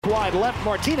wide left,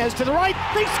 Martinez to the right.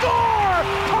 They score!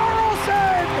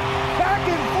 Carlson! Back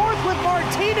and forth with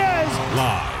Martinez.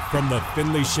 Live from the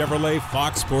Findlay Chevrolet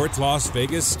Fox Sports Las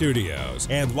Vegas studios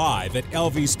and live at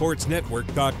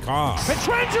lvsportsnetwork.com.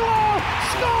 Pietrangelo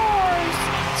scores!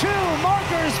 2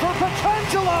 markers for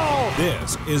Pietrangelo!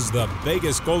 This is the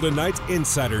Vegas Golden Knights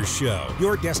Insider Show,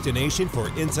 your destination for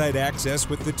inside access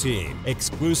with the team,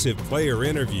 exclusive player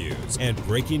interviews, and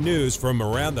breaking news from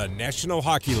around the National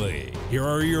Hockey League. Here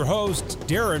are your hosts,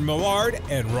 Darren Millard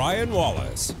and Ryan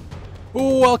Wallace.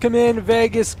 Welcome in,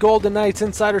 Vegas Golden Knights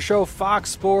Insider Show,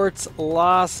 Fox Sports,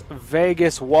 Las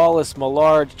Vegas. Wallace,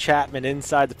 Millard, Chapman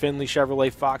inside the Findlay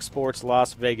Chevrolet Fox Sports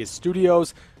Las Vegas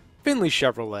studios. Findlay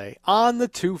Chevrolet on the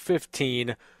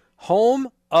 215, home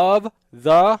of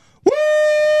the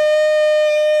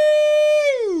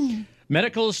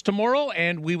Medicals tomorrow,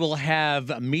 and we will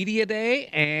have Media Day,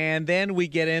 and then we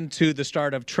get into the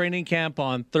start of training camp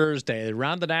on Thursday.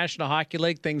 Around the National Hockey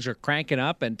League, things are cranking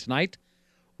up, and tonight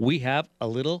we have a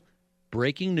little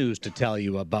breaking news to tell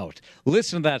you about.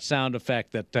 Listen to that sound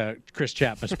effect that Chris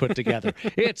Chapman's put together.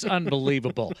 It's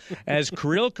unbelievable. As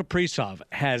Kirill Kaprizov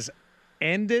has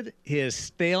ended his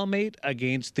stalemate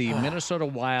against the Minnesota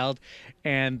Wild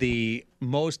and the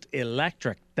most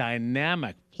electric,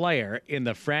 dynamic player in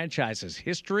the franchise's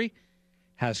history,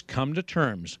 has come to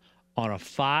terms on a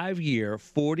 5-year,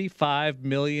 $45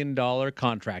 million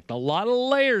contract. A lot of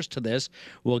layers to this.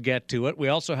 We'll get to it. We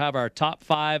also have our top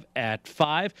 5 at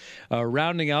 5,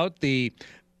 rounding out the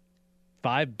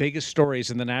 5 biggest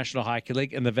stories in the National Hockey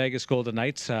League and the Vegas Golden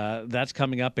Knights. That's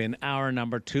coming up in hour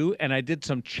number 2. And I did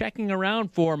some checking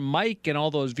around for Mike and all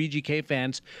those VGK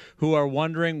fans who are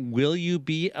wondering, will you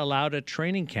be allowed at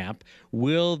training camp?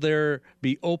 Will there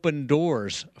be open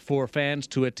doors for fans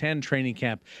to attend training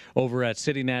camp over at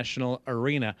City National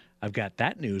Arena? I've got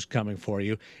that news coming for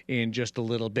you in just a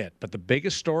little bit. But the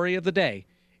biggest story of the day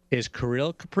is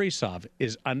Kirill Kaprizov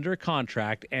is under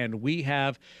contract, and we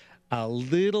have a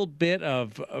little bit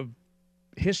of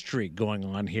history going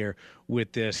on here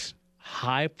with this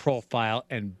high-profile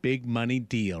and big-money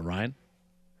deal, Ryan.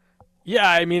 Yeah,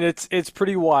 I mean, it's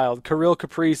pretty wild. Kirill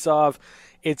Kaprizov,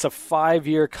 it's a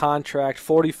 5-year contract,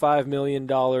 $45 million,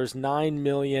 $9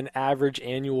 million average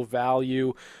annual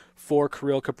value for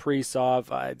Kirill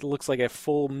Kaprizov. It looks like a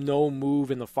full no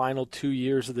move in the final 2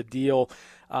 years of the deal.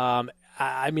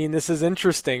 I mean, this is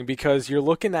interesting because you're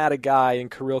looking at a guy in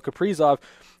Kirill Kaprizov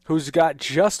who's got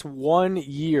just 1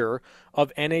 year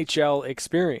of NHL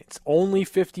experience, only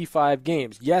 55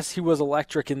 games. Yes, he was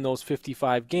electric in those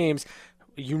 55 games,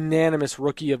 unanimous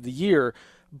Rookie of the Year.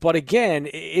 But again,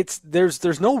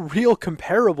 there's no real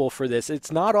comparable for this.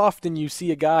 It's not often you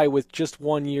see a guy with just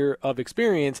 1 year of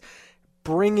experience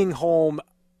bringing home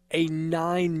a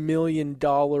 $9 million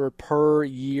per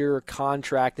year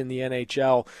contract in the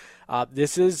NHL.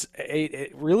 This is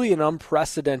really an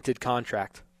unprecedented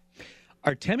contract.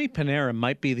 Artemi Panarin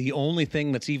might be the only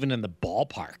thing that's even in the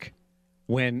ballpark.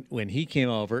 When he came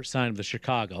over, signed with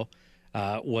Chicago,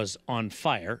 was on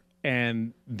fire,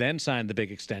 and then signed the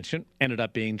big extension, ended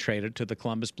up being traded to the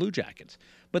Columbus Blue Jackets.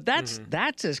 But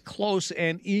that's as close,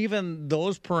 and even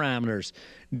those parameters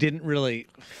didn't really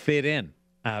fit in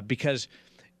because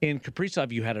in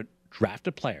Kaprizov you had a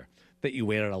drafted player that you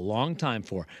waited a long time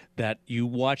for, that you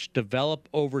watched develop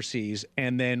overseas,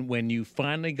 and then when you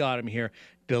finally got him here,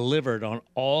 delivered on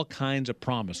all kinds of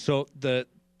promise. So the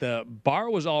bar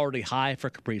was already high for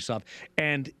Kaprizov,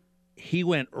 and he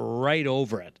went right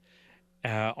over it,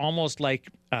 almost like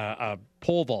a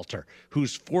pole vaulter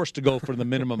who's forced to go for the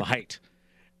minimum height.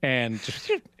 And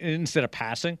just, instead of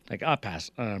passing, like, I'll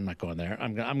pass. I'm not going there.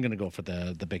 I'm going to go for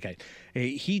the big height.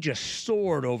 He just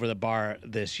soared over the bar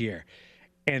this year.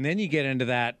 And then you get into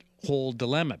that whole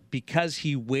dilemma. Because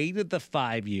he waited the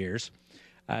 5 years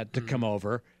to come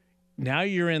over, now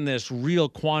you're in this real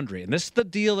quandary. And this is the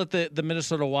deal that the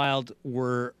Minnesota Wild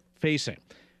were facing.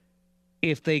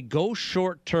 If they go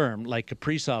short-term, like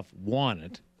Kaprizov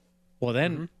wanted, well,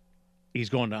 then he's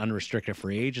going to unrestricted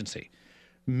free agency.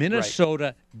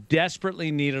 Minnesota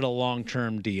desperately needed a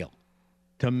long-term deal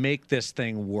to make this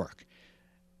thing work.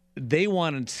 They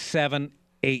wanted 7-8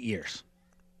 years.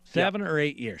 7 or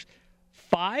 8 years.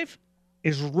 5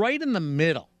 is right in the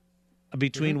middle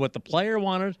between what the player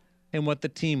wanted and what the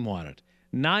team wanted.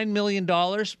 $9 million,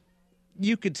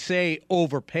 you could say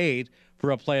overpaid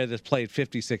for a player that's played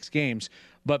 56 games,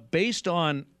 but based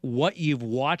on what you've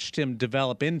watched him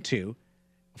develop into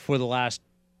for the last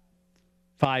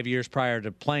 5 years prior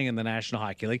to playing in the National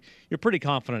Hockey League, you're pretty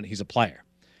confident he's a player.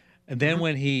 And then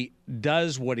when he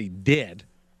does what he did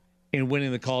in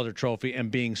winning the Calder Trophy and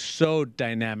being so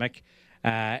dynamic,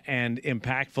 and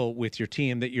impactful with your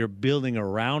team, that you're building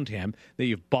around him, that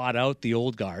you've bought out the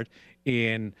old guard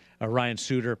in Ryan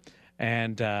Suter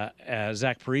and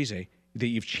Zach Parise, that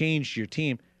you've changed your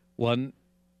team. Well,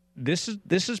 this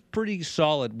is pretty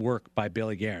solid work by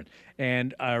Billy Guerin.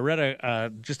 And I read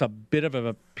just a bit of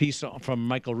a piece from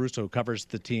Michael Russo, who covers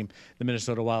the team, the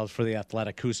Minnesota Wild, for The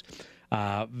Athletic, who's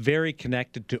very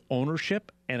connected to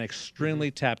ownership and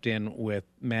extremely tapped in with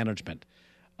management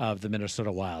of the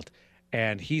Minnesota Wild.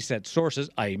 And he said sources,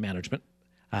 i.e. management,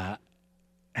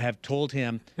 have told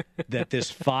him that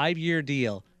this 5-year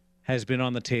deal has been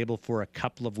on the table for a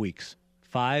couple of weeks,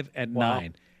 5 and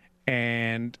 9.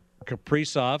 And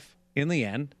Kaprizov, in the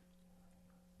end,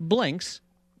 blinks,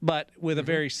 but with a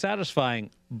very satisfying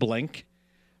blink,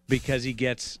 because he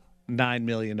gets $9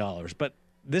 million. But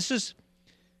this is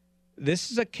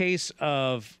a case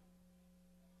of,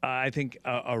 I think,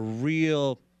 a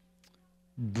real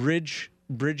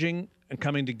bridging and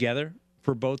coming together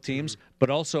for both teams, but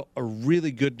also a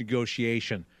really good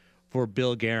negotiation for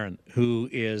Bill Guerin, who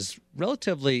is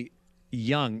relatively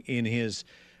young in his,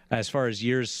 as far as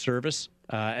years service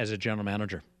as a general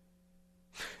manager.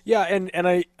 Yeah, and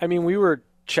I mean, we were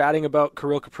chatting about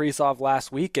Kirill Kaprizov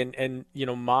last week, and you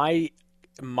know, my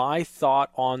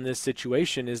thought on this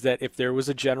situation is that if there was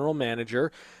a general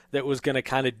manager that was going to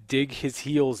kind of dig his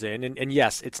heels in, and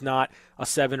yes, it's not a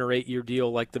 7 or 8 year deal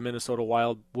like the Minnesota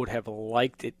Wild would have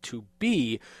liked it to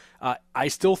be, I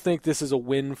still think this is a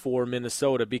win for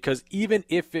Minnesota, because even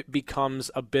if it becomes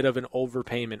a bit of an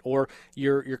overpayment, or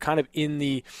you're kind of in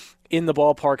the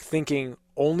ballpark thinking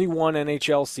only one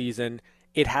NHL season,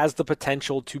 it has the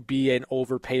potential to be an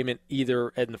overpayment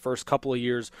either in the first couple of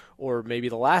years or maybe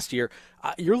the last year.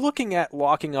 You're looking at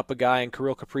locking up a guy in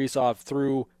Kirill Kaprizov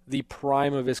through the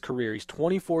prime of his career. He's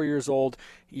 24 years old.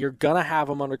 You're going to have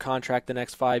him under contract the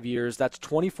next 5 years. That's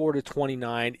 24 to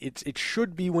 29. It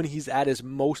should be when he's at his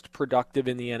most productive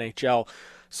in the NHL.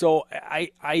 So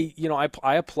I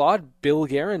applaud Bill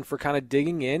Guerin for kind of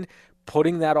digging in,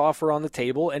 putting that offer on the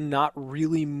table, and not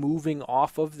really moving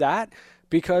off of that.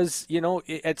 Because, you know,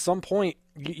 at some point,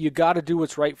 you got to do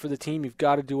what's right for the team. You've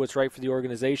got to do what's right for the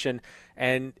organization.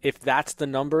 And if that's the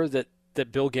number that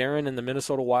Bill Guerin and the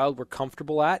Minnesota Wild were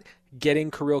comfortable at,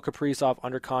 getting Kirill Kaprizov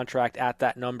under contract at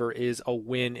that number is a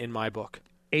win in my book.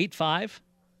 8-5,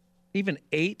 even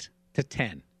 8 to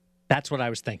 10. That's what I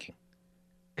was thinking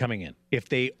coming in. If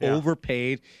they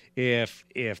overpaid, if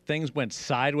things went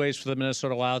sideways for the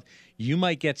Minnesota Wild, you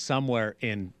might get somewhere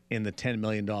in the $10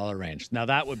 million range. Now,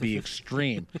 that would be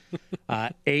extreme.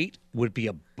 8 would be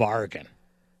a bargain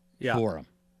for him.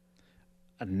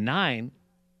 A 9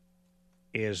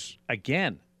 is,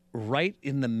 again, right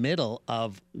in the middle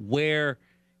of where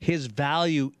his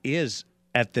value is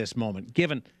at this moment,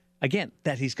 given, again,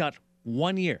 that he's got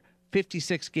 1 year,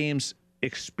 56 games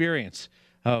experience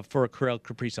for Kirill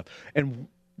Kaprizov. And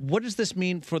what does this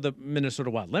mean for the Minnesota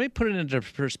Wild? Let me put it into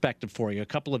perspective for you, a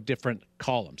couple of different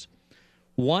columns.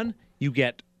 One, you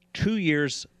get 2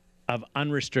 years of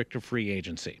unrestricted free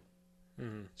agency.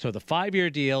 So the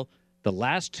 5-year deal, the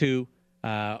last 2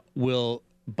 will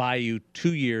buy you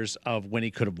 2 years of when he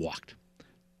could have walked.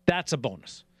 That's a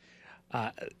bonus.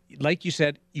 Like you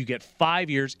said, you get 5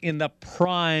 years in the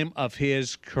prime of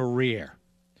his career,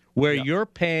 where you're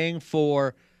paying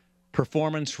for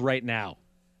performance right now,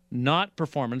 not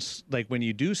performance like when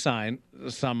you do sign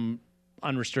some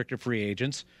unrestricted free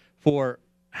agents for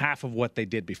half of what they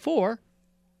did before,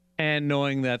 and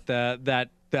knowing that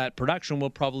that production will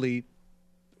probably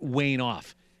wane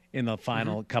off in the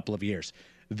final couple of years.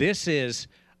 This is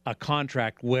a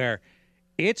contract where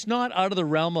it's not out of the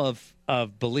realm of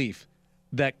belief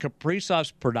that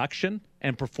Kaprizov's production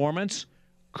and performance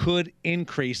could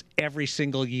increase every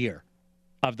single year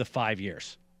of the 5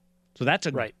 years. So that's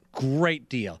a great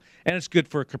deal. And it's good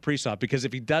for Kaprizov, because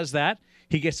if he does that,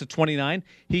 he gets to 29,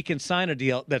 he can sign a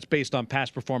deal that's based on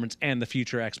past performance and the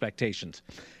future expectations.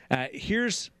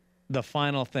 Here's the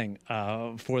final thing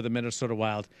for the Minnesota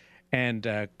Wild and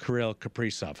Kirill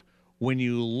Kaprizov. When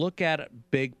you look at it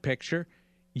big picture,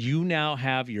 you now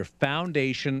have your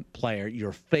foundation player,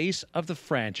 your face of the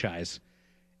franchise,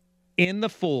 in the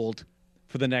fold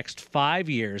for the next 5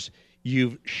 years.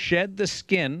 You've shed the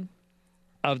skin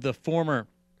of the former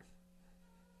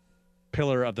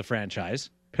pillar of the franchise,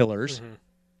 pillars.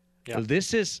 So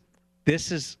this is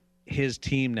his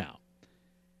team now.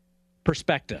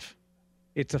 Perspective.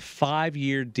 It's a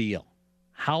 5-year deal.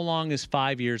 How long is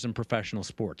 5 years in professional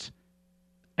sports?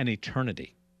 An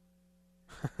eternity.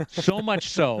 So much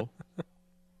so.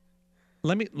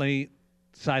 Let me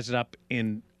size it up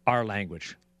in our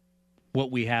language.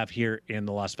 What we have here in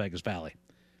the Las Vegas Valley.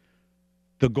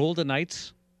 The Golden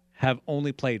Knights have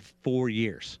only played 4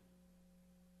 years.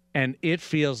 And it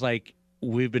feels like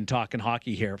we've been talking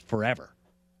hockey here forever.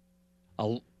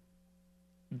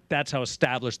 That's how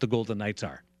established the Golden Knights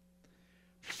are.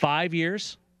 5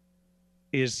 years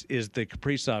is the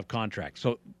Kaprizov contract.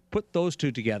 So put those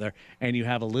two together, and you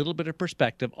have a little bit of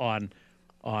perspective on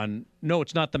no,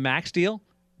 it's not the max deal,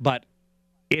 but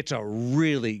it's a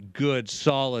really good,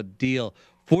 solid deal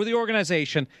for the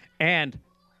organization. And,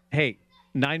 hey,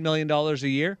 $9 million a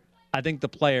year, I think the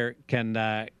player can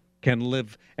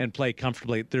live and play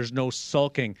comfortably. There's no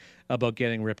sulking about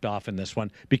getting ripped off in this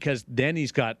one, because then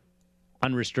he's got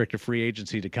unrestricted free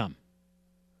agency to come.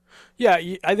 Yeah,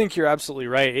 I think you're absolutely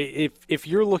right. If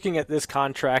you're looking at this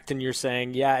contract and you're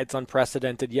saying, yeah, it's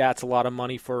unprecedented, yeah, it's a lot of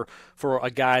money for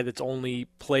a guy that's only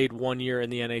played 1 year in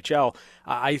the NHL,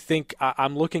 I think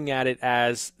I'm looking at it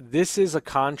as this is a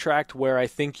contract where I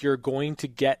think you're going to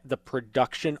get the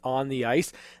production on the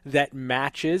ice that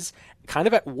matches, kind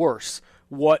of at worst,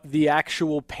 what the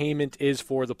actual payment is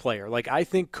for the player. Like, I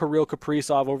think Kirill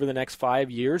Kaprizov over the next 5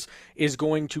 years is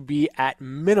going to be at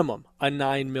minimum a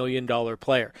 $9 million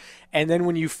player. And then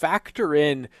when you factor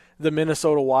in the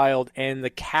Minnesota Wild and the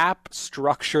cap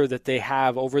structure that they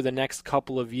have over the next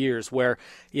couple of years, where,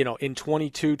 you know, in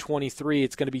 22-23,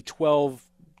 it's going to be 12,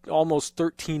 almost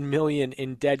 13 million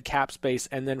in dead cap space,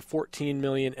 and then 14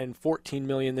 million and 14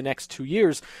 million the next 2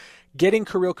 years. Getting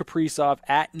Kirill Kaprizov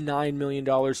at $9 million,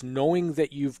 knowing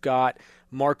that you've got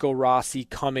Marco Rossi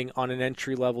coming on an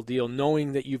entry-level deal,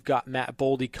 knowing that you've got Matt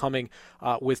Boldy coming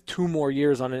with 2 more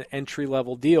years on an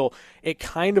entry-level deal, it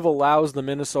kind of allows the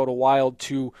Minnesota Wild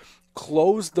to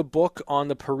close the book on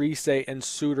the Parise and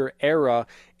Suter era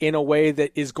in a way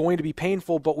that is going to be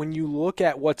painful. But when you look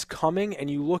at what's coming and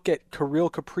you look at Kirill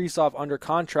Kaprizov under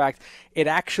contract, it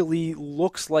actually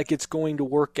looks like it's going to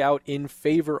work out in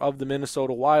favor of the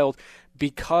Minnesota Wild,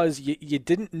 because you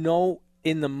didn't know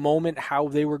in the moment how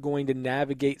they were going to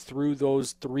navigate through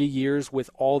those 3 years with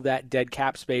all that dead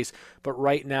cap space. But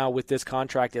right now with this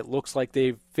contract, it looks like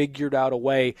they've figured out a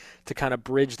way to kind of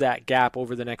bridge that gap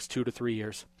over the next 2 to 3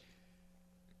 years.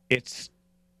 It's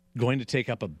going to take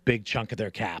up a big chunk of their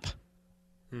cap.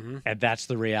 Mm-hmm. And that's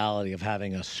the reality of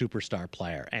having a superstar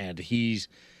player. And he's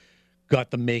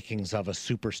got the makings of a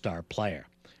superstar player.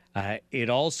 It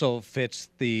also fits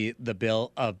the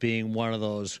bill of being one of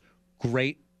those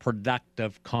great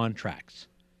productive contracts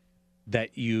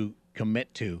that you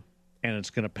commit to and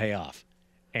it's going to pay off.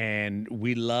 And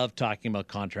we love talking about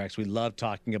contracts. We love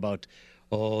talking about,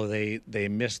 they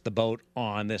missed the boat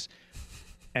on this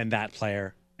and that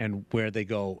player, and where they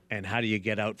go, and how do you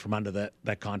get out from under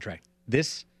that contract.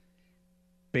 This,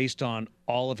 based on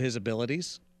all of his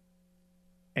abilities,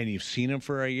 and you've seen him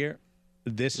for a year,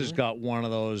 this has got one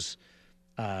of those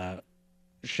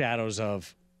shadows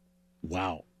of,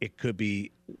 wow, it could be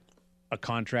a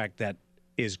contract that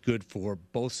is good for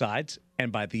both sides,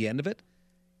 and by the end of it,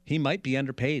 he might be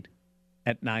underpaid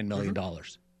at $9 million.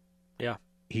 Yeah.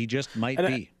 He just might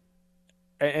be.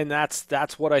 And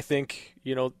that's what I think,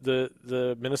 you know,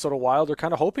 the Minnesota Wild are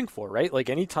kind of hoping for, right? Like,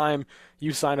 anytime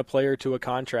you sign a player to a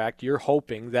contract, you're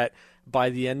hoping that by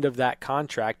the end of that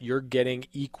contract, you're getting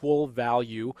equal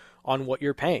value on what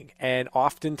you're paying. And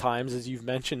oftentimes, as you've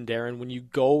mentioned, Darren, when you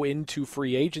go into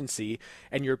free agency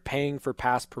and you're paying for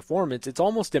past performance, it's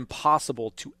almost impossible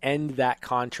to end that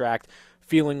contract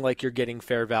feeling like you're getting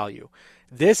fair value.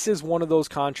 This is one of those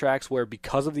contracts where,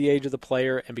 because of the age of the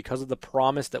player and because of the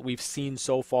promise that we've seen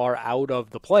so far out of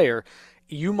the player,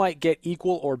 you might get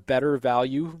equal or better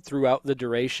value throughout the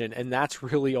duration, and that's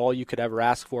really all you could ever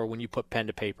ask for when you put pen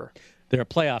to paper. They're a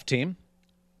playoff team.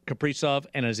 Kaprizov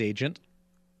and his agent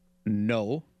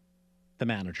know the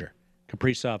manager.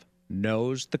 Kaprizov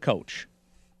knows the coach.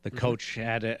 The coach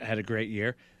had a great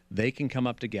year. They can come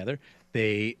up together.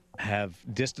 They have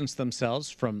distanced themselves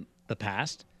from the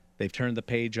past. They've turned the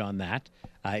page on that.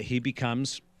 He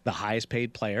becomes the highest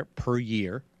paid player per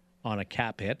year on a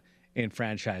cap hit in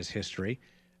franchise history.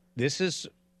 This is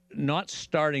not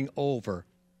starting over,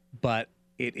 but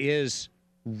it is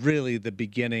really the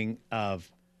beginning of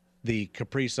the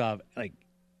Kaprizov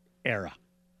era.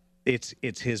 It's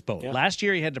his boat. Yeah. Last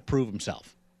year he had to prove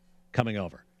himself coming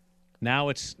over. Now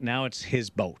it's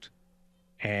his boat,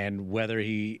 and whether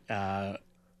he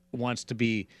wants to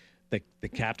be the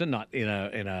captain, not in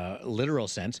a literal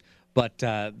sense, but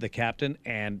the captain,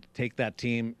 and take that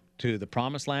team to the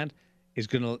promised land, is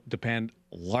going to depend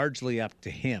largely up to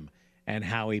him and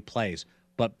how he plays.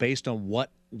 But based on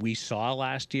what we saw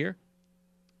last year,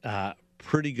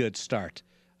 pretty good start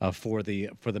for the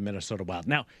Minnesota Wild.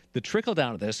 Now, the trickle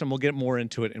down of this, and we'll get more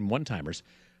into it in one-timers,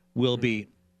 will be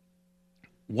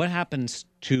what happens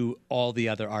to all the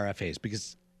other RFAs,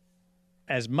 because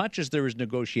as much as there was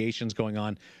negotiations going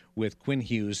on with Quinn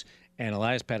Hughes and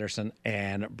Elias Pettersson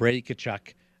and Brady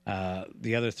Tkachuk,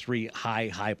 the other three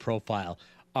high profile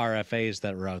RFAs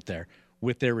that were out there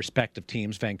with their respective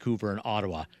teams, Vancouver and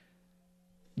Ottawa,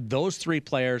 those three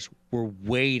players were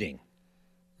waiting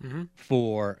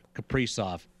for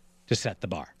Kaprizov to set the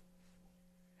bar.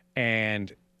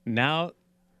 And now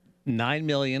 $9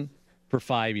 million for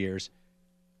 5 years.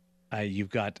 You've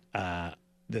got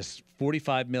this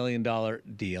 $45 million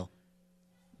deal.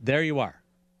 There you are.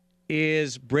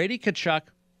 Is Brady Tkachuk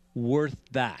worth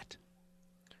that?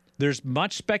 There's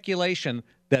much speculation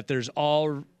that there's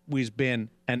always been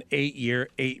an 8-year,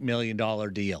 $8 million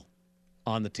deal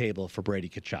on the table for Brady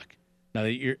Tkachuk. Now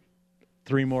that you're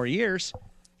 3 more years,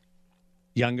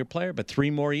 younger player, but 3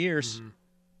 more years,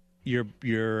 you're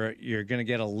going to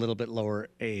get a little bit lower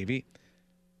AAV.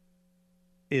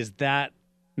 Is that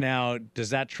now? Does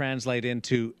that translate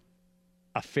into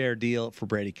a fair deal for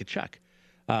Brady Tkachuk?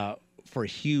 For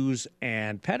Hughes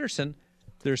and Pettersson,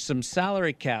 there's some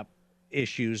salary cap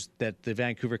issues that the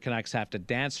Vancouver Canucks have to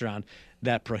dance around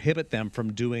that prohibit them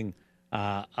from doing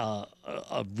a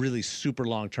really super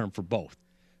long term for both.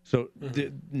 So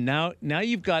now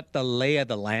you've got the lay of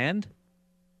the land,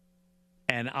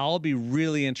 and I'll be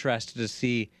really interested to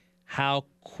see how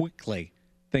quickly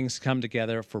things come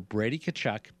together for Brady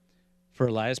Tkachuk, for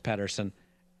Elias Pettersson,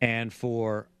 and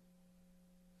for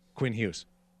Quinn Hughes.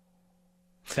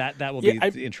 That will be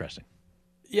interesting.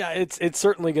 Yeah, it's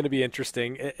certainly going to be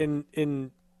interesting.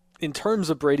 In terms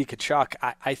of Brady Tkachuk,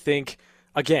 I think,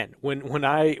 again, when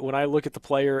I look at the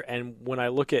player and when I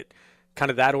look at kind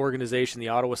of that organization, the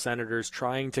Ottawa Senators,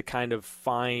 trying to kind of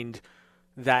find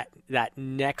that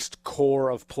next core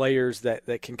of players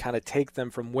that can kind of take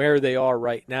them from where they are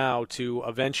right now to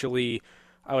eventually,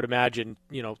 I would imagine,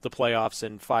 the playoffs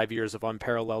and 5 years of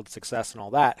unparalleled success and all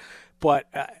that. But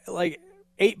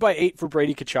 8x8 for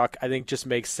Brady Tkachuk, I think just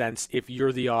makes sense if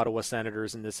you're the Ottawa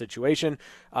Senators in this situation.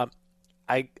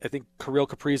 I think Kirill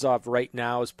Kaprizov right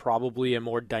now is probably a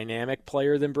more dynamic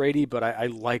player than Brady, but I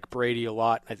like Brady a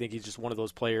lot. I think he's just one of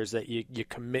those players that you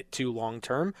commit to long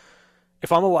term.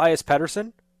 If I'm Elias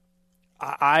Pettersson,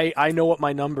 I know what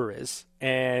my number is,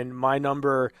 and my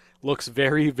number looks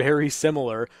very, very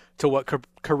similar to what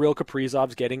Kirill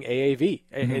Kaprizov's getting AAV,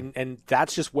 and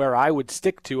that's just where I would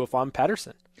stick to if I'm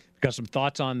Pettersson. Got some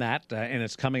thoughts on that, and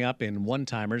it's coming up in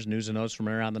One-Timers, news and notes from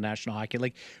around the National Hockey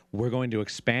League. We're going to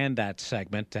expand that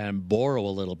segment and borrow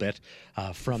a little bit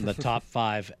from the top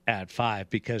 5 at 5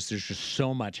 because there's just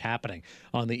so much happening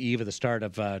on the eve of the start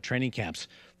of training camps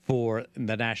for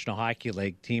the National Hockey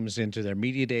League. Teams into their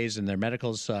media days and their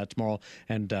medicals tomorrow,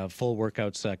 and full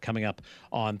workouts coming up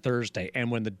on Thursday. And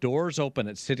when the doors open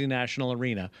at City National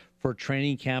Arena for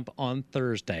training camp on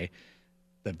Thursday,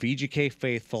 the VGK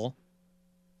faithful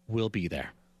will be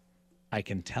there. I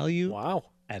can tell you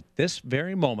at this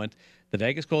very moment, the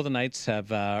Vegas Golden Knights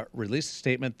have released a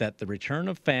statement that the return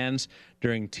of fans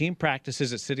during team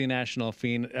practices at City National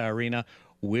Arena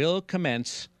will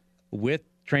commence with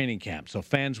training camp. So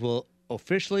fans will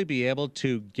officially be able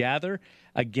to gather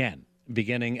again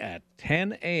beginning at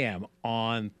 10 a.m.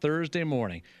 on Thursday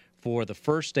morning for the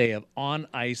first day of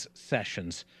on-ice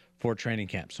sessions for training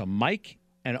camp. So Mike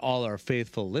and all our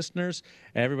faithful listeners,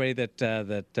 everybody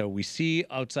that we see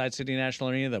outside City National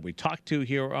Arena, that we talk to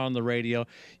here on the radio,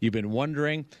 you've been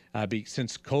wondering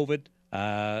since COVID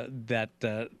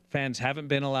that fans haven't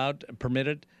been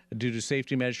permitted due to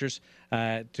safety measures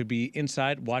to be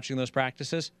inside watching those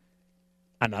practices.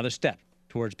 Another step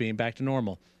towards being back to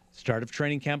normal. Start of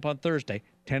training camp on Thursday,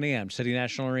 10 a.m., City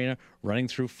National Arena, running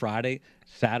through Friday,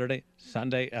 Saturday,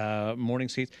 Sunday morning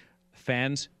seats.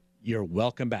 Fans, you're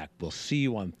welcome back. We'll see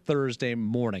you on Thursday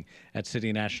morning at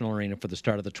City National Arena for the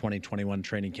start of the 2021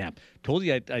 training camp. Told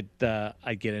you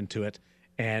I'd get into it,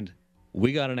 and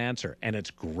we got an answer, and it's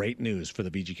great news for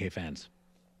the VGK fans.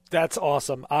 That's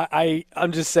awesome.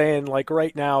 I'm just saying,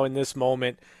 right now in this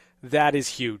moment, that is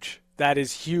huge. That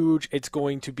is huge. It's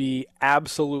going to be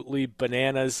absolutely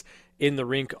bananas in the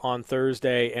rink on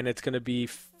Thursday, and it's going to be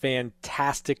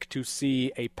fantastic to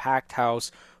see a packed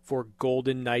house for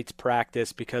Golden Knights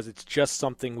practice because it's just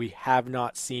something we have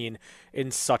not seen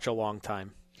in such a long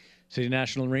time. City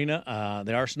National Arena,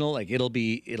 the Arsenal, it'll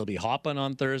be hopping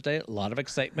on Thursday. A lot of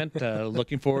excitement.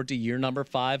 Looking forward to year number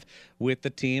 5 with the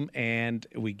team, and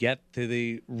we get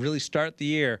to really start the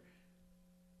year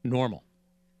normal.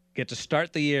 Get to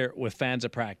start the year with fans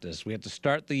at practice. We have to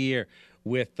start the year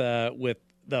with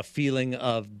the feeling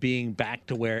of being back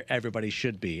to where everybody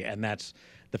should be, and that's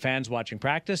the fans watching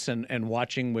practice and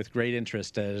watching with great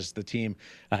interest as the team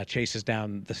chases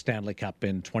down the Stanley Cup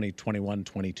in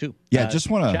 2021-22. Yeah, just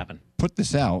want to put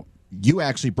this out. you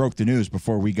actually broke the news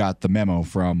before we got the memo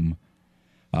from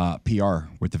PR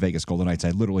with the Vegas Golden Knights.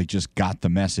 I literally just got the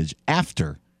message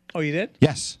after. Oh, you did?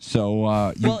 Yes.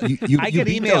 So you get beat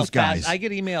email those guys. I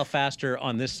get email faster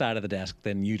on this side of the desk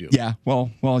than you do. Yeah.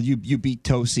 Well, you beat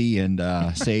Tosi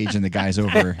and Sage and the guys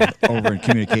over in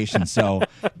communications. So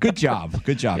good job,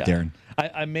 Darren.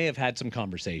 I may have had some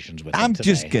conversations with them I'm today.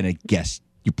 just gonna guess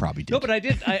you probably did. No, but I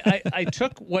did. I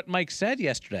took what Mike said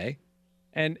yesterday,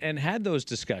 and had those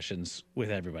discussions with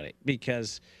everybody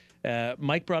because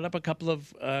Mike brought up a couple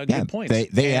of good points.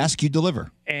 They ask, you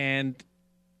deliver, and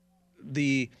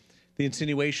the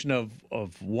insinuation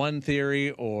of one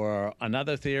theory or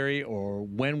another theory or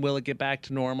when will it get back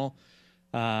to normal,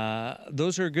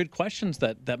 those are good questions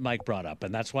that Mike brought up,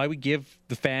 and that's why we give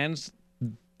the fans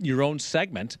your own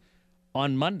segment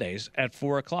on Mondays at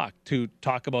 4:00 to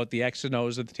talk about the X and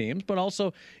O's of the teams, but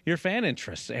also your fan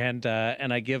interests. And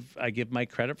I give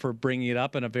Mike credit for bringing it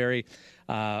up in a very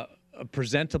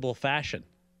presentable fashion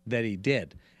that he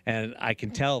did. And I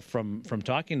can tell from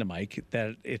talking to Mike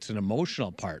that it's an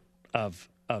emotional part of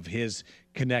his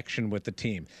connection with the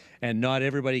team. And not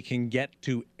everybody can get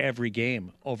to every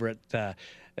game over at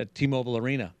T-Mobile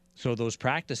Arena. So those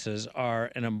practices are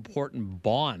an important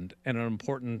bond and an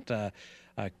important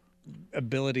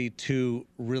ability to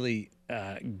really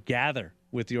gather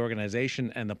with the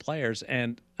organization and the players.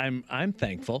 And I'm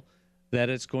thankful that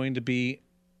it's going to be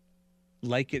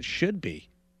like it should be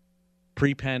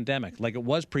pre-pandemic, like it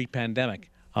was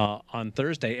pre-pandemic on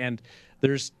Thursday. And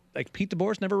there's like Pete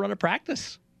DeBoer's never run a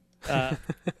practice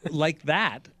like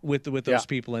that with those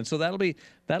people, and so that'll be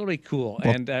cool.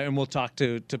 Well, and we'll talk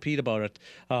to Pete about it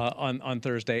on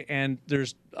Thursday. And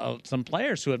there's some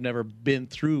players who have never been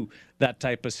through that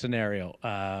type of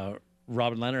scenario.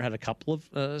 Robin Leonard had a couple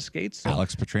of skates. So.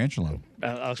 Alex Pietrangelo.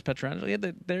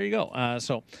 Yeah, there you go.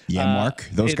 Mark.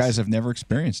 Those guys have never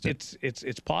experienced it.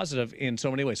 It's positive in so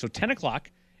many ways. So 10:00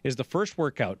 is the first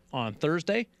workout on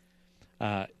Thursday.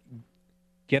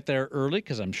 Get there early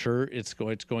because I'm sure it's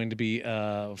going to be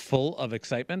full of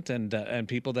excitement and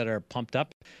people that are pumped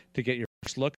up to get your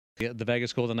first look at the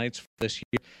Vegas Golden Knights for this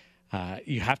year.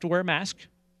 You have to wear a mask.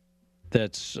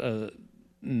 That's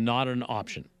not an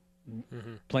option.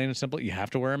 Mm-hmm. Plain and simple, you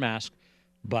have to wear a mask.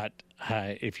 But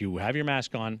if you have your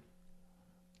mask on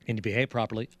and you behave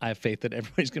properly, I have faith that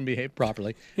everybody's going to behave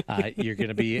properly. You're going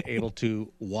to be able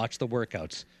to watch the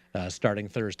workouts starting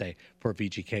Thursday for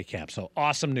VGK camp. So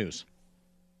awesome news.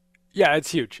 Yeah,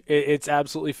 it's huge. It's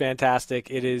absolutely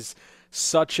fantastic. It is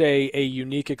such a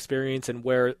unique experience, and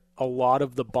where a lot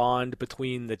of the bond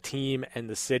between the team and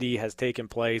the city has taken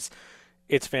place.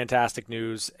 It's fantastic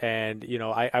news, and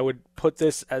I would put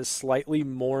this as slightly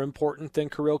more important than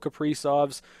Kirill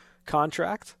Kaprizov's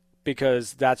contract,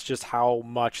 because that's just how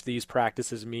much these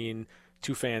practices mean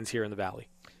to fans here in the Valley.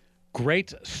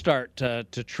 Great start to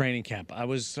training camp. I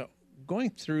was going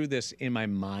through this in my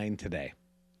mind today.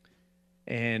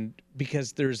 And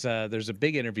because there's a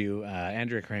big interview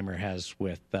Andrea Kramer has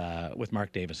with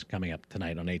Mark Davis coming up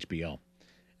tonight on HBO,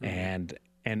 mm-hmm.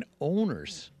 and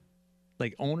owners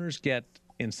get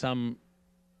in some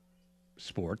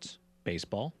sports,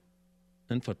 baseball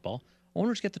and football,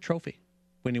 owners get the trophy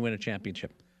when you win a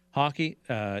championship. Hockey,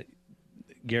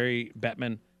 Gary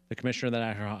Bettman, the commissioner of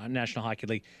the National Hockey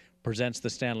League, presents the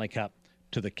Stanley Cup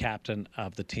to the captain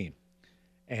of the team,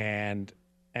 and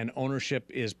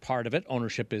ownership is part of it.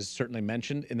 Ownership is certainly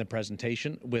mentioned in the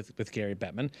presentation with Gary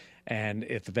Bettman. And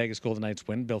if the Vegas Golden Knights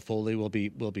win, Bill Foley will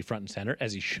be front and center,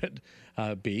 as he should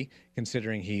be,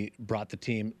 considering he brought the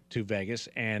team to Vegas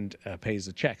and pays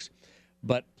the checks.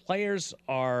 But players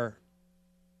are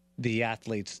the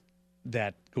athletes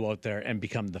that go out there and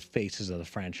become the faces of the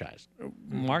franchise.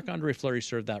 Marc-Andre Fleury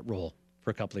served that role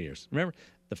for a couple of years. Remember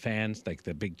the fans, like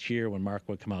the big cheer when Mark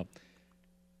would come out.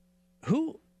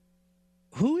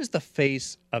 Who is the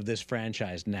face of this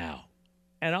franchise now?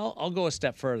 And I'll go a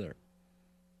step further.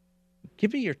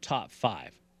 Give me your top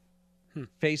 5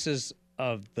 faces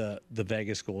of the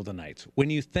Vegas Golden Knights. When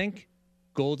you think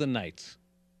Golden Knights,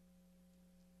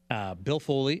 Bill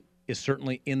Foley is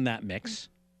certainly in that mix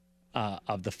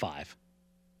of the 5.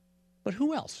 But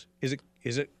who else? Is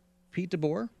it Pete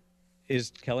DeBoer?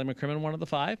 Is Kelly McCrimmon one of the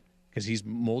 5? Because he's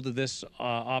molded this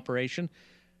operation.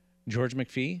 George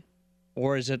McPhee?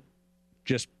 Or is it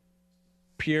just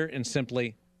pure and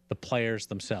simply the players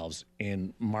themselves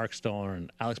in Mark Stone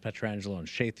and Alex Pietrangelo and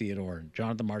Shea Theodore and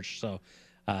Jonathan Marchessault?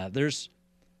 There's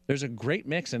a great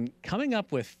mix, and coming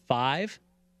up with 5,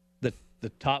 the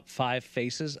top 5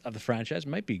 faces of the franchise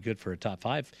might be good for a top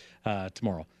 5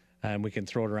 tomorrow, and we can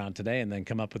throw it around today and then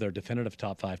come up with our definitive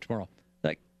top 5 tomorrow.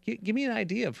 Like, give me an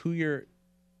idea of who your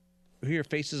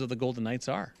faces of the Golden Knights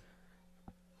are.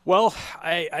 Well,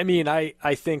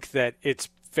 I think that it's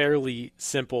fairly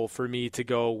simple for me to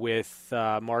go with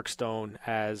Mark Stone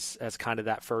as kind of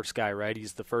that first guy, right?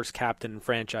 He's the first captain in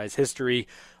franchise history,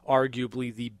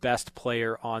 arguably the best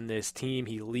player on this team.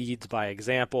 He leads by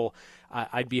example.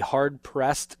 I'd be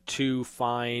hard-pressed to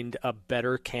find a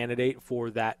better candidate for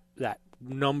that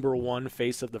number one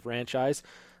face of the franchise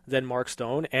than Mark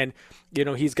Stone. And,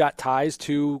 he's got ties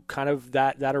to kind of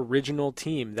that original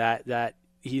team, that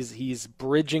he's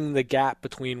bridging the gap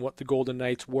between what the Golden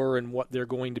Knights were and what they're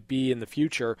going to be in the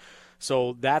future.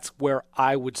 So that's where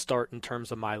I would start in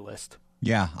terms of my list.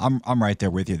 Yeah, I'm right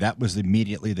there with you. That was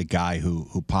immediately the guy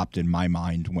who popped in my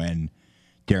mind when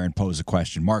Darren posed the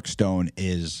question. Mark Stone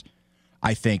is,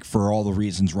 I think, for all the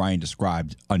reasons Ryan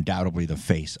described, undoubtedly the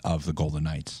face of the Golden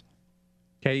Knights.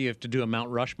 Okay, you have to do a Mount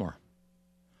Rushmore.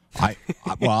 That's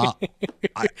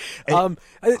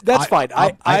fine.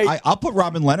 I'll put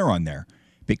Robin Lehner on there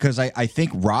because I think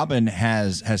Robin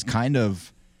has kind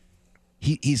of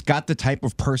he's got the type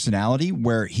of personality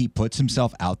where he puts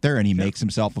himself out there and he makes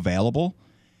himself available,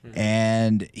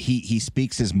 and he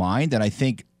speaks his mind. And I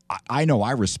think I know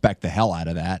I respect the hell out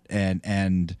of that.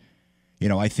 And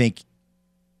I think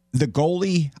the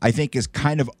goalie, I think, is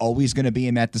kind of always going to be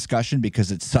in that discussion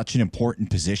because it's such an important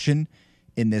position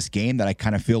in this game that I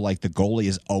kind of feel like the goalie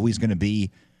is always going to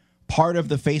be part of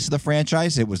the face of the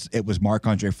franchise. It was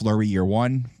Marc-Andre Fleury year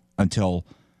one until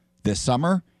this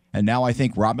summer, and now I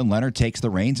think Robin Lehner takes the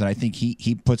reins, and I think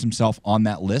he puts himself on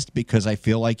that list because I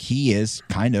feel like he is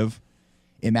kind of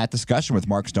in that discussion with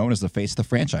Mark Stone as the face of the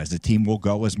franchise. The team will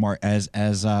go as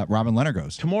Robin Lehner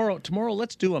goes. Tomorrow,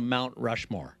 let's do a Mount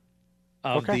Rushmore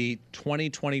of the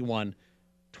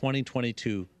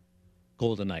 2021-2022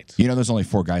 Golden Knights. There's only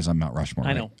 4 guys on Mount Rushmore. I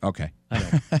right? know. Okay. I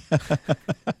know.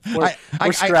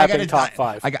 We're scrapping top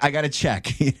 5. I got to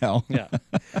check. Yeah.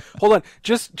 Hold on.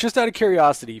 Just out of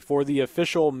curiosity, for the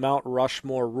official Mount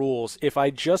Rushmore rules, if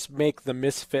I just make the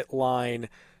misfit line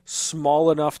small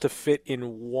enough to fit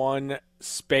in one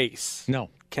space,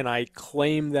 No. can I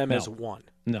claim them No. as one?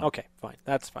 No. Okay, fine.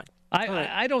 That's fine.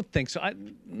 I don't think so.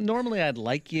 Normally I'd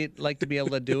like to be able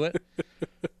to do it,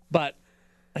 but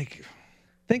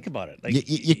think about it.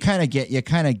 You kind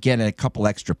of get a couple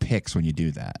extra picks when you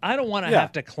do that. I don't want to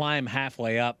have to climb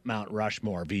halfway up Mount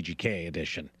Rushmore VGK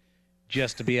edition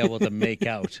just to be able to make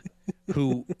out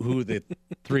who the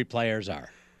 3 players are.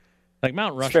 Like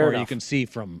Mount Rushmore, you can see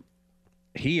from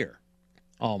here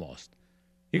almost.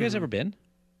 You guys ever been?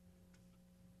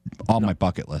 On my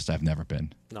bucket list, I've never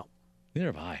been. No. Neither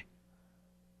have I.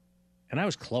 And I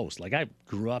was close. I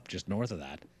grew up just north of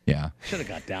that. Yeah. Should have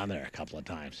got down there a couple of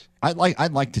times. I'd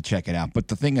like to check it out, but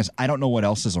the thing is, I don't know what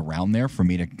else is around there for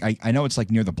me to. I know it's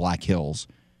near the Black Hills,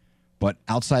 but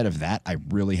outside of that, I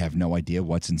really have no idea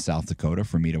what's in South Dakota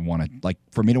for me to want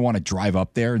to drive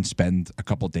up there and spend a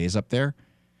couple of days up there.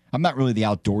 I'm not really the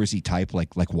outdoorsy type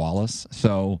like Wallace,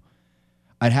 so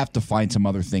I'd have to find some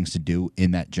other things to do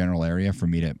in that general area for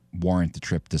me to warrant the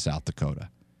trip to South Dakota.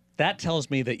 That tells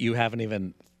me that you haven't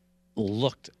even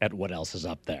looked at what else is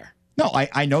up there. No,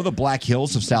 I know the Black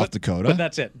Hills of South Dakota. But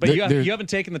that's it. But you haven't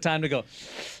taken the time to go,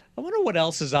 I wonder what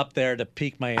else is up there to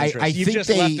pique my interest. You've just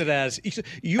left it as,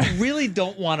 you really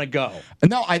don't want to go.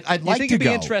 No, I'd like to go. You think it'd be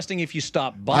interesting if you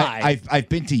stopped by. I've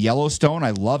been to Yellowstone.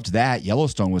 I loved that.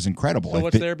 Yellowstone was incredible. So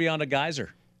what's there beyond a geyser?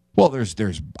 Well, there's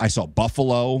I saw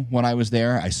buffalo when I was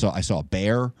there. I saw a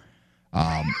bear.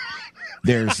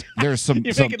 There's some.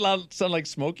 You make it sound like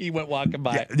Smokey went walking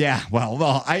by. Yeah.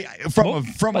 Well,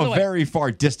 from a very far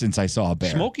distance, I saw a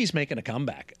bear. Smokey's making a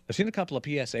comeback. I've seen a couple of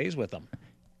PSAs with him.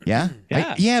 Yeah.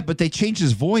 Yeah. But they changed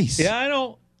his voice. Yeah, I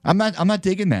know. I'm not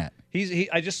digging that.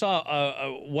 I just saw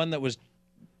one that was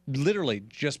literally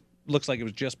just looks like it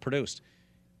was just produced.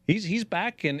 He's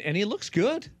back and he looks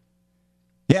good.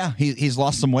 Yeah, he's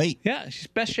lost some weight. Yeah, he's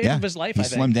best shape of his life. He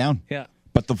slimmed down. Yeah,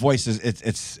 but the voice is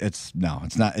it's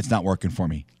not working for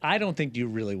me. I don't think you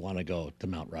really want to go to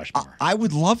Mount Rushmore. I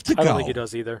would love to go. I don't think he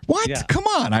does either. What? Yeah. Come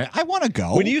on, I want to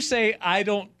go. When you say I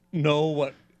don't know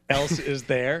what else is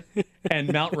there,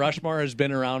 and Mount Rushmore has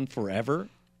been around forever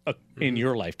in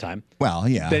your lifetime, well,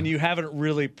 yeah, then you haven't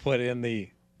really put in the.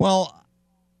 Well,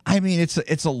 I mean,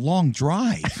 it's a long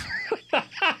drive.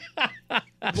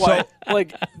 So,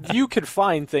 you could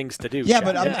find things to do. Yeah,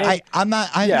 Chad. but I'm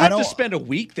not. You I have don't to spend a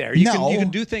week there. You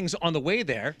can do things on the way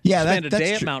there. Yeah, spend a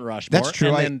day that's at Mount Rushmore. That's true.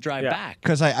 And then drive back.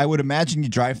 Because I would imagine you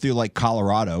drive through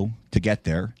Colorado to get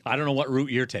there. I don't know what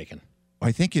route you're taking.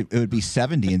 I think it would be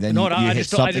 70, and then you hit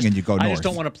something and you go north. I just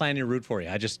don't want to plan your route for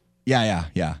you.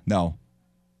 Yeah. No.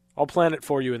 I'll plan it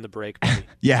for you in the break, buddy.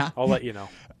 Yeah. I'll let you know.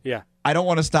 Yeah. I don't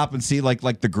want to stop and see like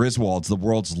the Griswolds, the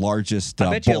world's largest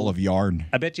bowl of yarn.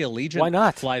 I bet you Allegiant Why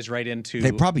not? flies right into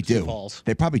They probably Sioux do. Falls.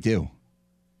 They probably do.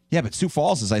 Yeah, but Sioux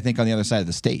Falls is, I think, on the other side of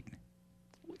the state.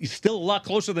 He's still a lot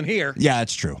closer than here. Yeah,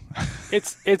 that's true.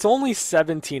 It's only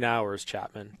 17 hours,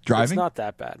 Chapman. Driving? It's not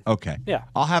that bad. Okay. Yeah.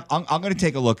 I'm going to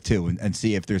take a look too and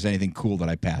see if there's anything cool that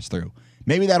I pass through.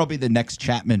 Maybe that'll be the next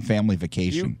Chapman family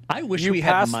vacation. I wish You we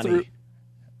had pass money through-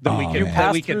 that we could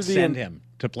pass we could through the send him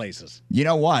to places. You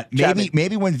know what? Chapman.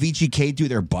 Maybe when VGK do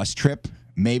their bus trip,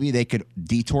 maybe they could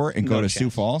detour and go No to Sioux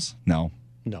chance. Falls. No.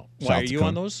 No. South Why are you Dakota.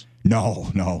 on those?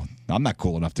 No. I'm not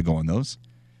cool enough to go on those.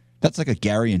 That's like a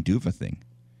Gary and Duva thing.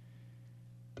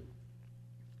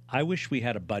 I wish we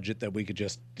had a budget that we could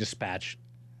just dispatch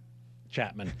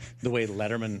Chapman the way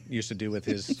Letterman used to do with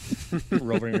his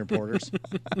roving reporters.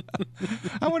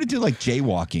 I want to do like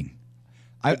jaywalking.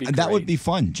 be That would great. be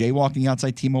fun. Jaywalking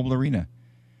outside T-Mobile Arena.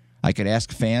 I could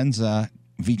ask fans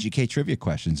VGK trivia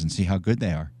questions and see how good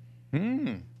they are.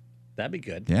 That'd be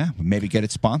good. Yeah, maybe get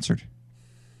it sponsored.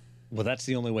 Well, that's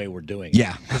the only way we're doing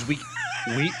Yeah. it.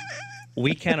 Because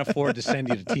we can't afford to send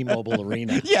you to T-Mobile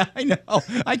Arena. Yeah, I know.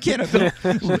 I can't.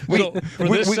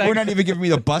 We're not even giving me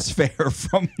the bus fare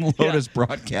from Lotus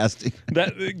Broadcasting.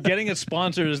 That getting it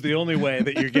sponsored is the only way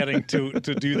that you're getting to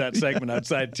do that segment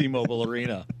outside T-Mobile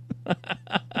Arena.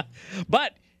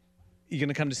 But you going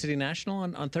to come to City National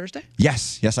on Thursday?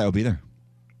 Yes, I will be there.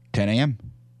 10 a.m.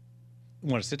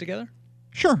 Want to sit together?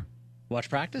 Sure. Watch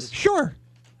practice? Sure.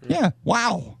 Yeah.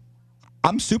 Wow.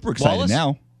 I'm super excited Wallace?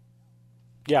 now.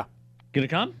 Yeah. Going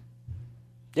to come?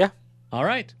 Yeah. All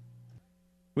right.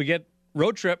 We get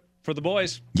road trip for the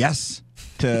boys. Yes.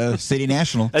 To City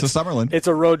National, to Summerlin. It's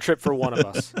a road trip for one of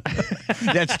us.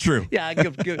 That's true. Yeah,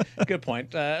 good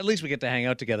point. At least we get to hang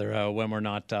out together when we're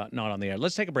not on the air.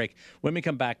 Let's take a break. When we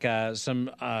come back, some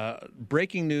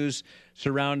breaking news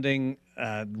surrounding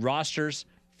rosters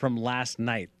from last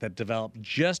night that developed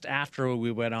just after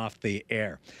we went off the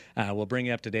air. We'll bring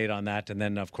you up to date on that. And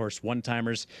then, of course,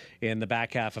 one-timers in the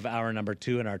back half of hour number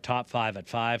 2 in our top 5 at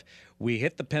 5. We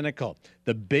hit the pinnacle.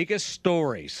 The biggest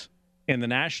stories in the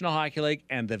National Hockey League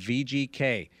and the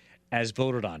VGK as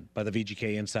voted on by the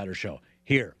VGK Insider Show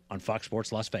here on Fox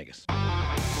Sports Las Vegas.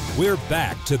 We're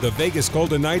back to the Vegas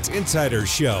Golden Knights Insider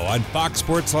Show on Fox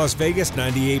Sports Las Vegas,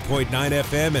 98.9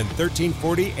 FM and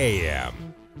 1340 AM.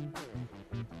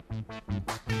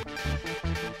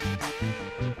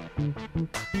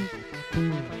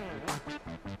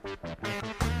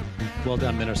 Well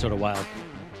done, Minnesota Wild,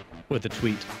 with the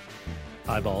tweet.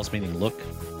 Eyeballs meaning look,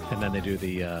 and then they do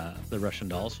the Russian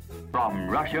dolls. From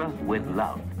Russia with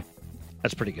love.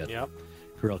 That's pretty good. Yep.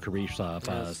 Kirill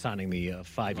Kaprizov signing the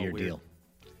 5-year deal.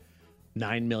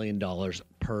 $9 million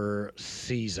per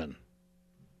season.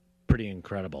 Pretty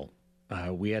incredible.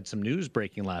 We had some news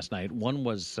breaking last night. One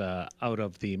was out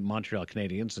of the Montreal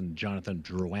Canadiens and Jonathan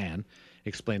Drouin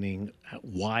explaining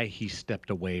why he stepped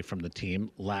away from the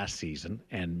team last season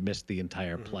and missed the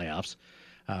entire playoffs.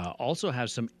 Also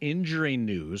has some injury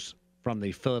news from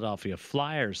the Philadelphia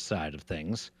Flyers side of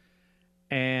things.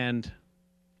 And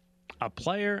a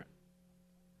player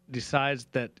decides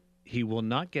that he will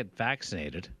not get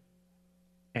vaccinated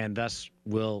and thus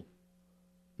will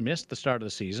miss the start of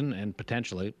the season and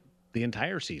potentially the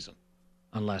entire season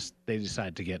unless they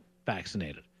decide to get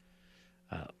vaccinated.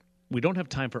 We don't have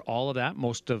time for all of that.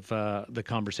 Most of the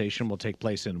conversation will take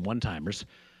place in one-timers.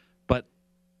 But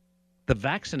the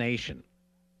vaccination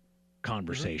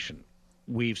conversation,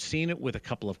 we've seen it with a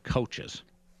couple of coaches.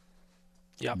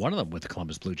 Yep. One of them with the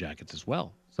Columbus Blue Jackets as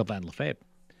well, Sylvain Lefebvre.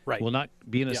 Right. Will not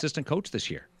be an Yep. assistant coach this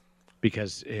year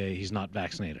because he's not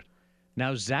vaccinated.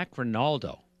 Now, Zach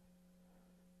Rinaldo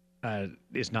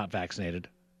is not vaccinated,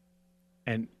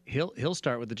 and he'll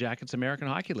start with the Jackets American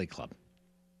Hockey League club.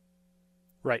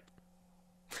 Right.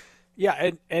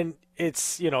 Yeah, and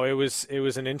it's, it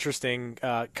was an interesting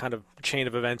kind of chain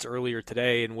of events earlier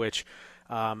today in which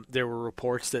there were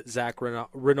reports that Zach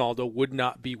Rinaldo would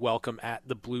not be welcome at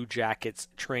the Blue Jackets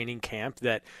training camp.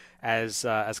 That as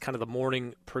kind of the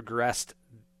morning progressed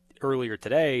earlier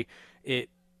today, it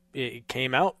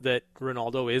came out that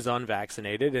Rinaldo is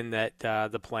unvaccinated and that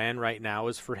the plan right now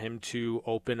is for him to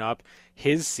open up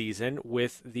his season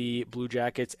with the Blue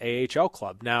Jackets AHL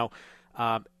club. Now,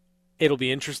 it'll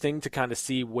be interesting to kind of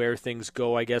see where things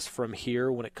go, I guess, from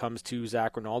here when it comes to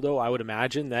Zach Rinaldo. I would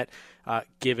imagine that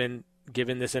given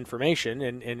this information,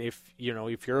 and if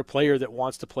you're a player that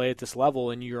wants to play at this level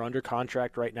and you're under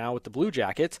contract right now with the Blue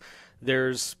Jackets,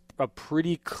 there's a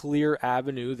pretty clear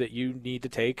avenue that you need to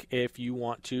take if you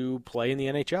want to play in the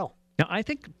NHL. Now, I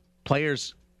think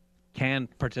players can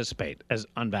participate as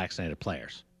unvaccinated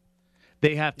players.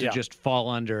 They have to just fall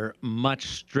under much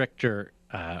stricter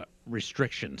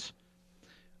restrictions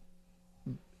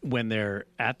when they're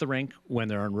at the rink, when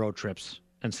they're on road trips,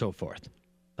 and so forth.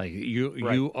 Like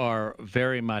you are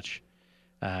very much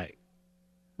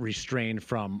restrained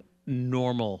from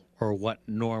normal or what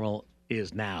normal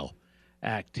is now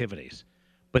activities.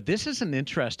 But this is an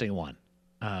interesting one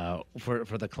for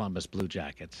the Columbus Blue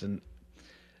Jackets, and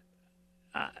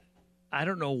I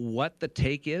don't know what the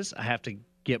take is. I have to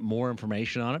get more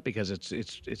information on it because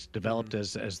it's developed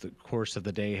as the course of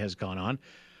the day has gone on.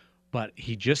 But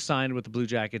he just signed with the Blue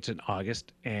Jackets in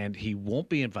August, and he won't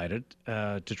be invited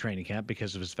to training camp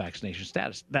because of his vaccination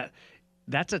status.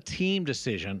 That's a team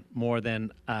decision more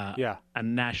than a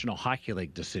National Hockey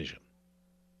League decision.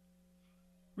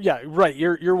 Yeah, right.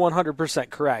 You're 100%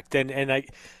 correct, and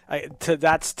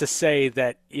that's to say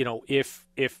that if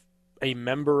a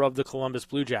member of the Columbus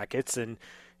Blue Jackets, and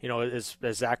as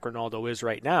Zach Rinaldo is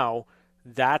right now,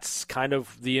 that's kind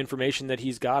of the information that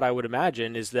he's got, I would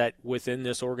imagine, is that within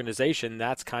this organization,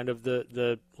 that's kind of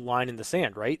the line in the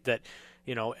sand, right? That,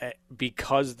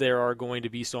 because there are going to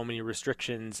be so many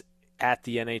restrictions at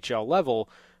the NHL level,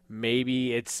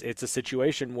 maybe it's a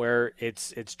situation where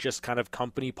it's just kind of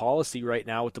company policy right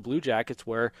now with the Blue Jackets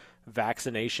where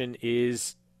vaccination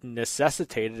is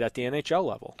necessitated at the NHL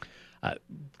level.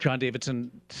 John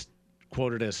Davidson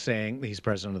quoted as saying, he's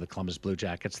president of the Columbus Blue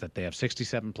Jackets, that they have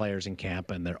 67 players in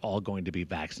camp and they're all going to be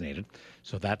vaccinated.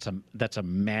 So that's a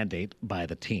mandate by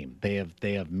the team. They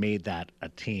have made that a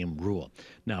team rule.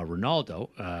 Now Ronaldo,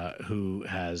 who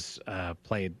has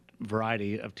played a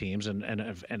variety of teams and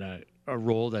a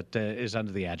role that is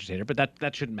under the agitator, but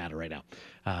that shouldn't matter right now.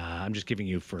 I'm just giving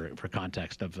you for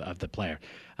context of the player.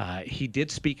 He did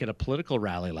speak at a political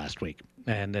rally last week,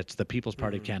 and it's the People's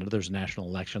Party of Canada. There's a national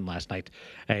election last night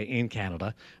in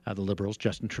Canada. The Liberals,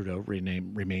 Justin Trudeau,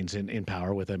 remains in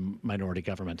power with a minority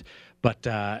government. But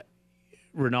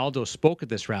Ronaldo spoke at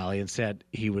this rally and said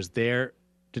he was there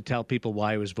to tell people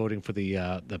why he was voting for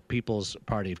the People's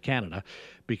Party of Canada,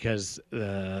 because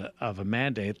of a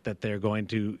mandate that they're going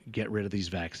to get rid of these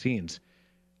vaccines.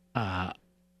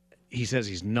 He says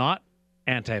he's not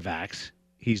anti-vax,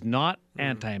 he's not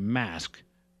anti-mask,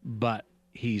 but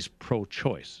he's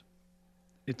pro-choice.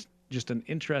 It's just an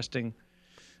interesting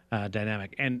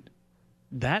dynamic. And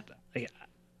that,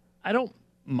 I don't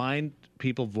mind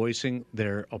people voicing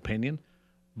their opinion,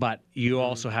 but you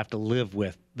also have to live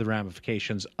with the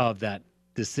ramifications of that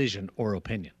decision or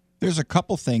opinion. There's a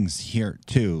couple things here,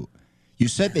 too. You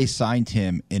said they signed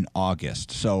him in August,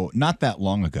 so not that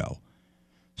long ago.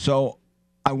 So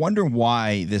I wonder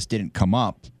why this didn't come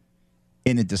up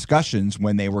in the discussions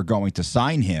when they were going to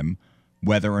sign him,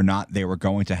 whether or not they were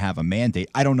going to have a mandate.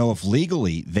 I don't know if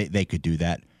legally they could do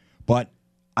that, but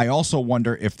I also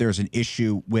wonder if there's an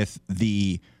issue with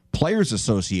the Players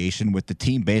Association, with the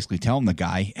team basically telling the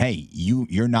guy, hey,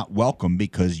 you're not welcome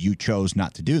because you chose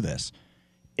not to do this.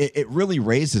 It really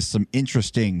raises some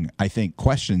interesting, I think,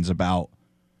 questions about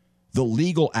the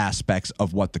legal aspects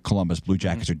of what the Columbus Blue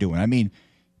Jackets are doing. I mean,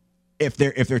 if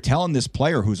they're telling this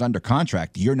player who's under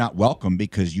contract, you're not welcome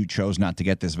because you chose not to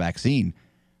get this vaccine,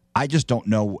 I just don't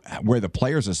know where the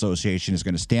Players Association is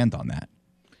going to stand on that.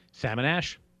 Sam and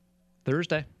Ash,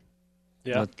 Thursday.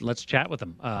 Yeah, let's chat with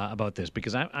them about this,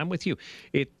 because I'm with you.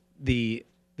 The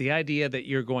idea that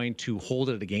you're going to hold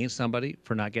it against somebody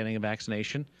for not getting a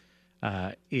vaccination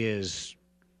is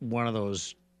one of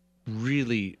those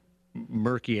really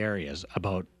murky areas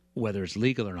about whether it's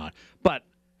legal or not. But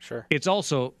sure, it's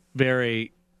also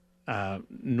very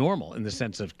normal in the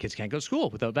sense of kids can't go to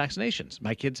school without vaccinations.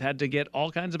 My kids had to get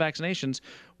all kinds of vaccinations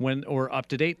or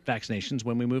up-to-date vaccinations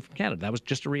when we moved from Canada. That was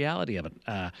just a reality of it.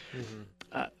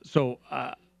 So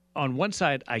on one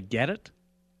side, I get it,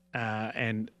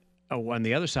 and on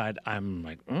the other side, I'm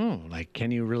like,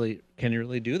 can you really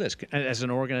do this as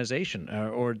an organization,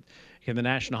 or can the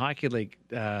National Hockey League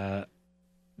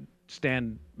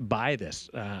stand by this?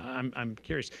 I'm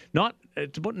curious.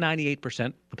 It's about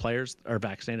 98% the players are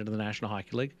vaccinated in the National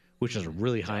Hockey League, which is a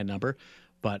really high number,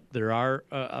 but there are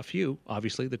a few,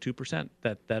 obviously the 2%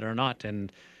 that are not,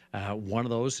 and one of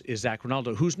those is Zach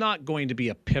Rinaldo, who's not going to be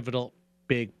a pivotal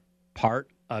big part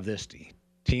of this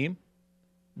team,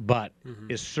 but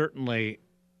is certainly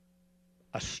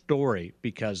a story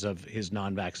because of his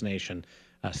non-vaccination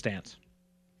stance.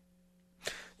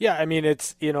 Yeah, I mean,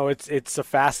 it's a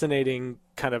fascinating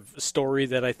kind of story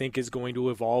that I think is going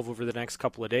to evolve over the next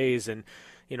couple of days, and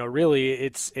really,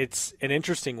 it's an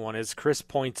interesting one, as Chris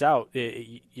points out.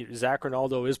 Zach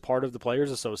Ronaldo is part of the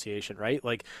Players Association, right?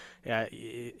 Like,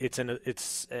 it's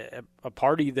a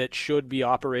party that should be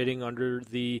operating under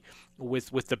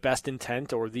with the best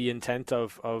intent, or the intent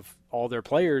of all their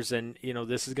players, and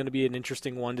this is going to be an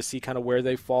interesting one to see kind of where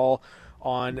they fall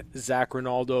on Zach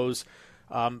Ronaldo's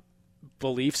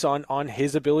beliefs on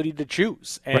his ability to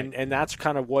choose, and that's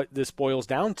kind of what this boils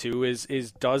down to is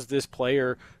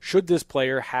should this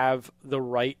player have the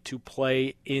right to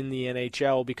play in the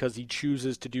NHL because he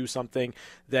chooses to do something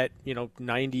that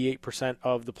 98%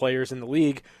 of the players in the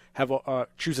league have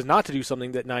chooses not to do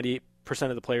something that 98%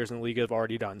 of the players in the league have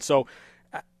already done. So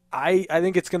I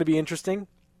think it's going to be interesting,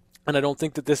 and I don't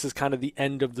think that this is kind of the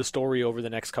end of the story over the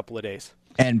next couple of days.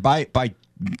 And by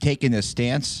taking this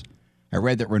stance, I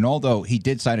read that Ronaldo, he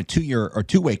did sign a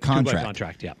two-way contract. Two-way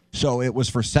contract, yeah. So it was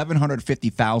for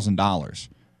 $750,000.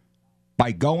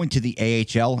 By going to the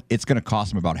AHL, it's going to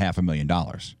cost him about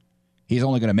 $500,000. He's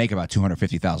only going to make about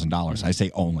 $250,000. I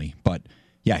say only, but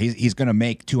yeah, he's going to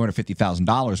make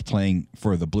 $250,000 playing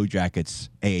for the Blue Jackets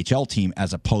AHL team,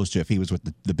 as opposed to if he was with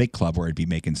the big club where he'd be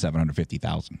making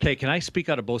 $750,000. Okay, can I speak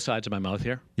out of both sides of my mouth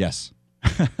here? Yes.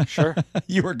 Sure.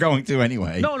 You were going to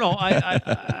anyway. No,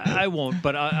 I won't.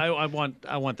 But I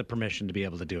want the permission to be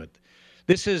able to do it.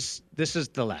 This is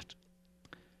the left.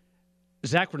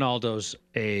 Zach Ronaldo's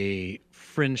a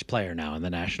fringe player now in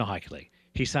the National Hockey League.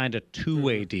 He signed a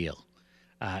two-way deal.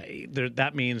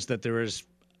 That means that there is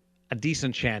a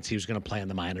decent chance he was going to play in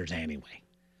the minors anyway,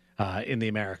 in the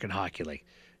American Hockey League.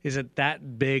 Is it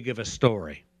that big of a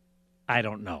story? I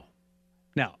don't know.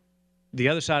 Now, the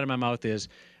other side of my mouth is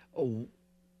would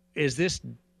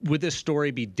this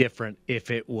story be different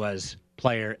if it was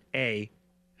player A,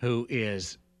 who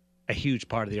is a huge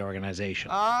part of the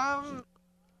organization? I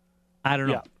don't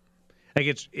know. Yeah. Like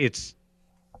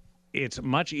it's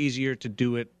much easier to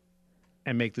do it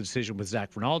and make the decision with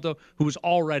Zach Ronaldo, who was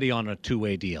already on a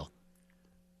two-way deal,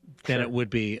 than it would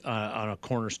be on a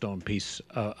cornerstone piece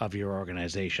of your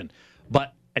organization.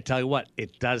 But I tell you what,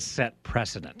 it does set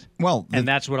precedent. Well, and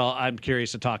that's what I'm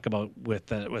curious to talk about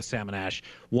with Sam and Ash.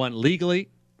 One, legally,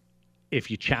 if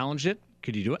you challenge it,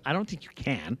 could you do it? I don't think you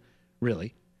can,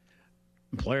 really.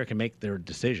 Employer can make their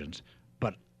decisions,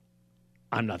 but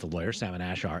I'm not the lawyer. Sam and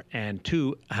Ash are. And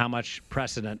two, how much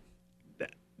precedent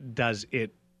does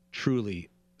it truly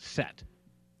set?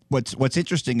 What's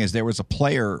interesting is there was a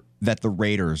player that the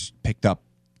Raiders picked up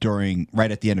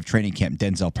right at the end of training camp,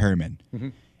 Denzel Perryman. Mm-hmm.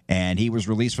 And he was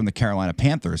released from the Carolina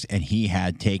Panthers, and he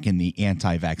had taken the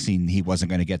anti-vaccine. He wasn't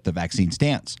going to get the vaccine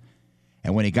stance.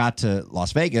 And when he got to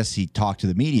Las Vegas, he talked to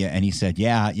the media, and he said,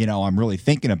 yeah, I'm really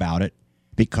thinking about it,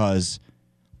 because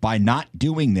by not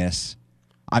doing this,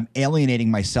 I'm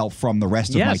alienating myself from the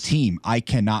rest of my team. I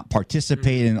cannot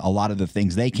participate in a lot of the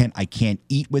things they can. I can't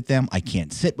eat with them. I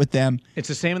can't sit with them. It's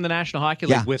the same in the National Hockey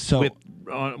League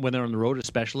when they're on the road,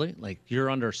 especially. Like, you're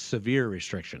under severe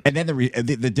restriction. And then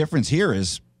the difference here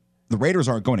is the Raiders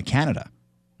aren't going to Canada.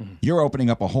 Mm-hmm. You're opening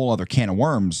up a whole other can of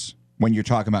worms when you're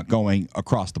talking about going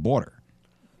across the border.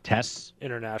 Tests,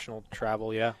 international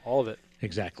travel, yeah, all of it.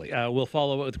 Exactly. We'll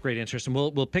follow it with great interest, and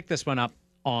we'll pick this one up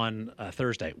on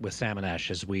Thursday with Sam and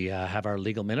Ash as we have our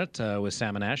legal minute with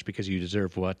Sam and Ash, because you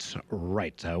deserve what's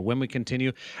right. When we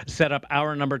continue, set up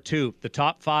hour number 2, the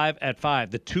top 5 at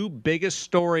 5, the 2 biggest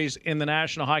stories in the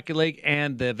National Hockey League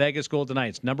and the Vegas Golden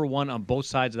Knights, number 1 on both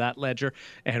sides of that ledger.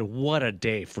 And what a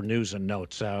day for news and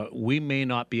notes. We may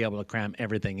not be able to cram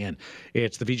everything in.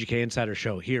 It's the VGK Insider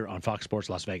Show here on Fox Sports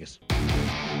Las Vegas.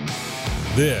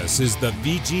 This is the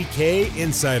VGK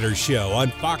Insider Show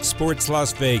on Fox Sports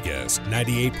Las Vegas,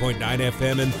 98.9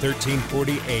 FM and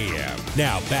 1340 AM.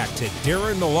 Now back to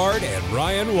Darren Millard and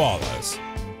Ryan Wallace.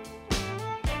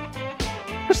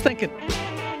 Just thinking,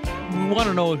 we want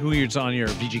to know who is on your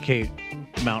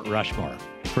VGK Mount Rushmore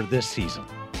for this season.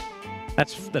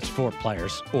 That's 4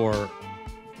 players or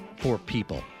 4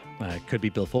 people. Could be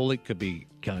Bill Foley, could be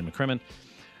Kelly McCrimmon,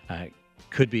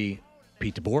 could be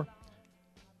Pete DeBoer.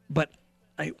 But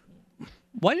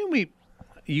why didn't we?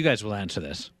 You guys will answer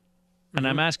this, and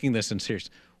I'm asking this in serious.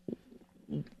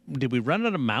 Did we run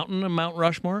out of Mount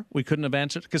Rushmore? We couldn't have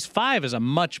answered, because 5 is a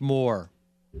much more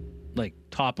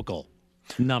topical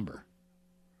number.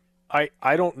 I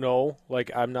don't know.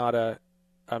 I'm not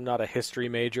a history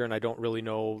major, and I don't really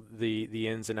know the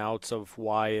ins and outs of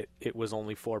why it was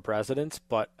only 4 presidents.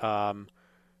 But I'll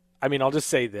just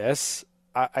say this.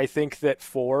 I think that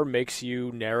 4 makes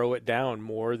you narrow it down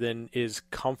more than is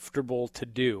comfortable to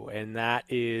do, and that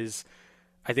is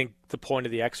I think the point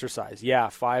of the exercise,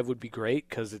 5 would be great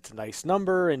because it's a nice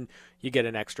number and you get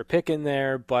an extra pick in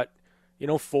there, but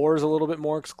 4 is a little bit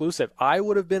more exclusive. I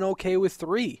would have been okay with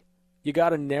 3. You got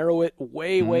to narrow it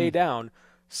way down.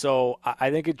 So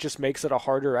I think it just makes it a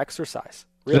harder exercise.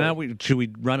 Really. So now should we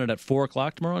run it at 4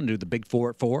 o'clock tomorrow and do the big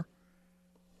 4 at 4?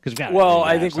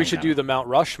 I think we should do the Mount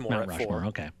Rushmore at 4.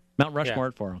 Okay. Mount Rushmore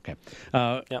at 4. Okay.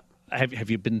 Yep. Have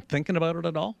you been thinking about it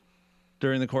at all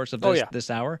during the course of this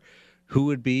hour? Who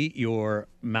would be your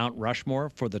Mount Rushmore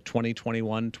for the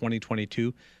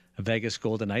 2021-2022 Vegas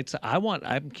Golden Knights?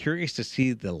 I'm curious to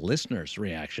see the listeners'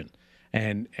 reaction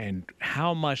and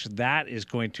how much that is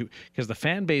going to, because the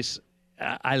fan base,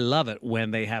 I love it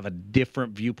when they have a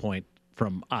different viewpoint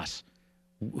from us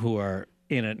who are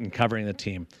in it and covering the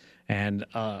team. And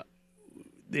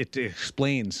it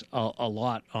explains a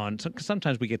lot on.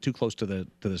 Sometimes we get too close to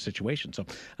the situation. So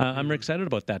I'm excited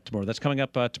about that tomorrow. That's coming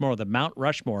up tomorrow. The Mount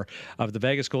Rushmore of the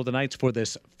Vegas Golden Knights for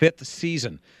this 5th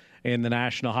season in the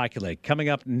National Hockey League. Coming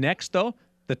up next, though,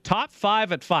 the top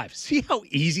 5 at 5. See how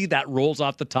easy that rolls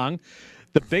off the tongue.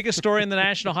 The biggest story in the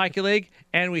National Hockey League,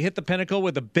 and we hit the pinnacle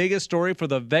with the biggest story for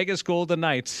the Vegas Golden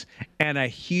Knights and a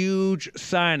huge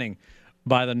signing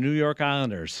by the New York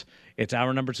Islanders. It's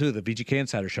hour number 2 of the VGK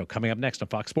Insider Show coming up next on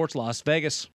Fox Sports Las Vegas.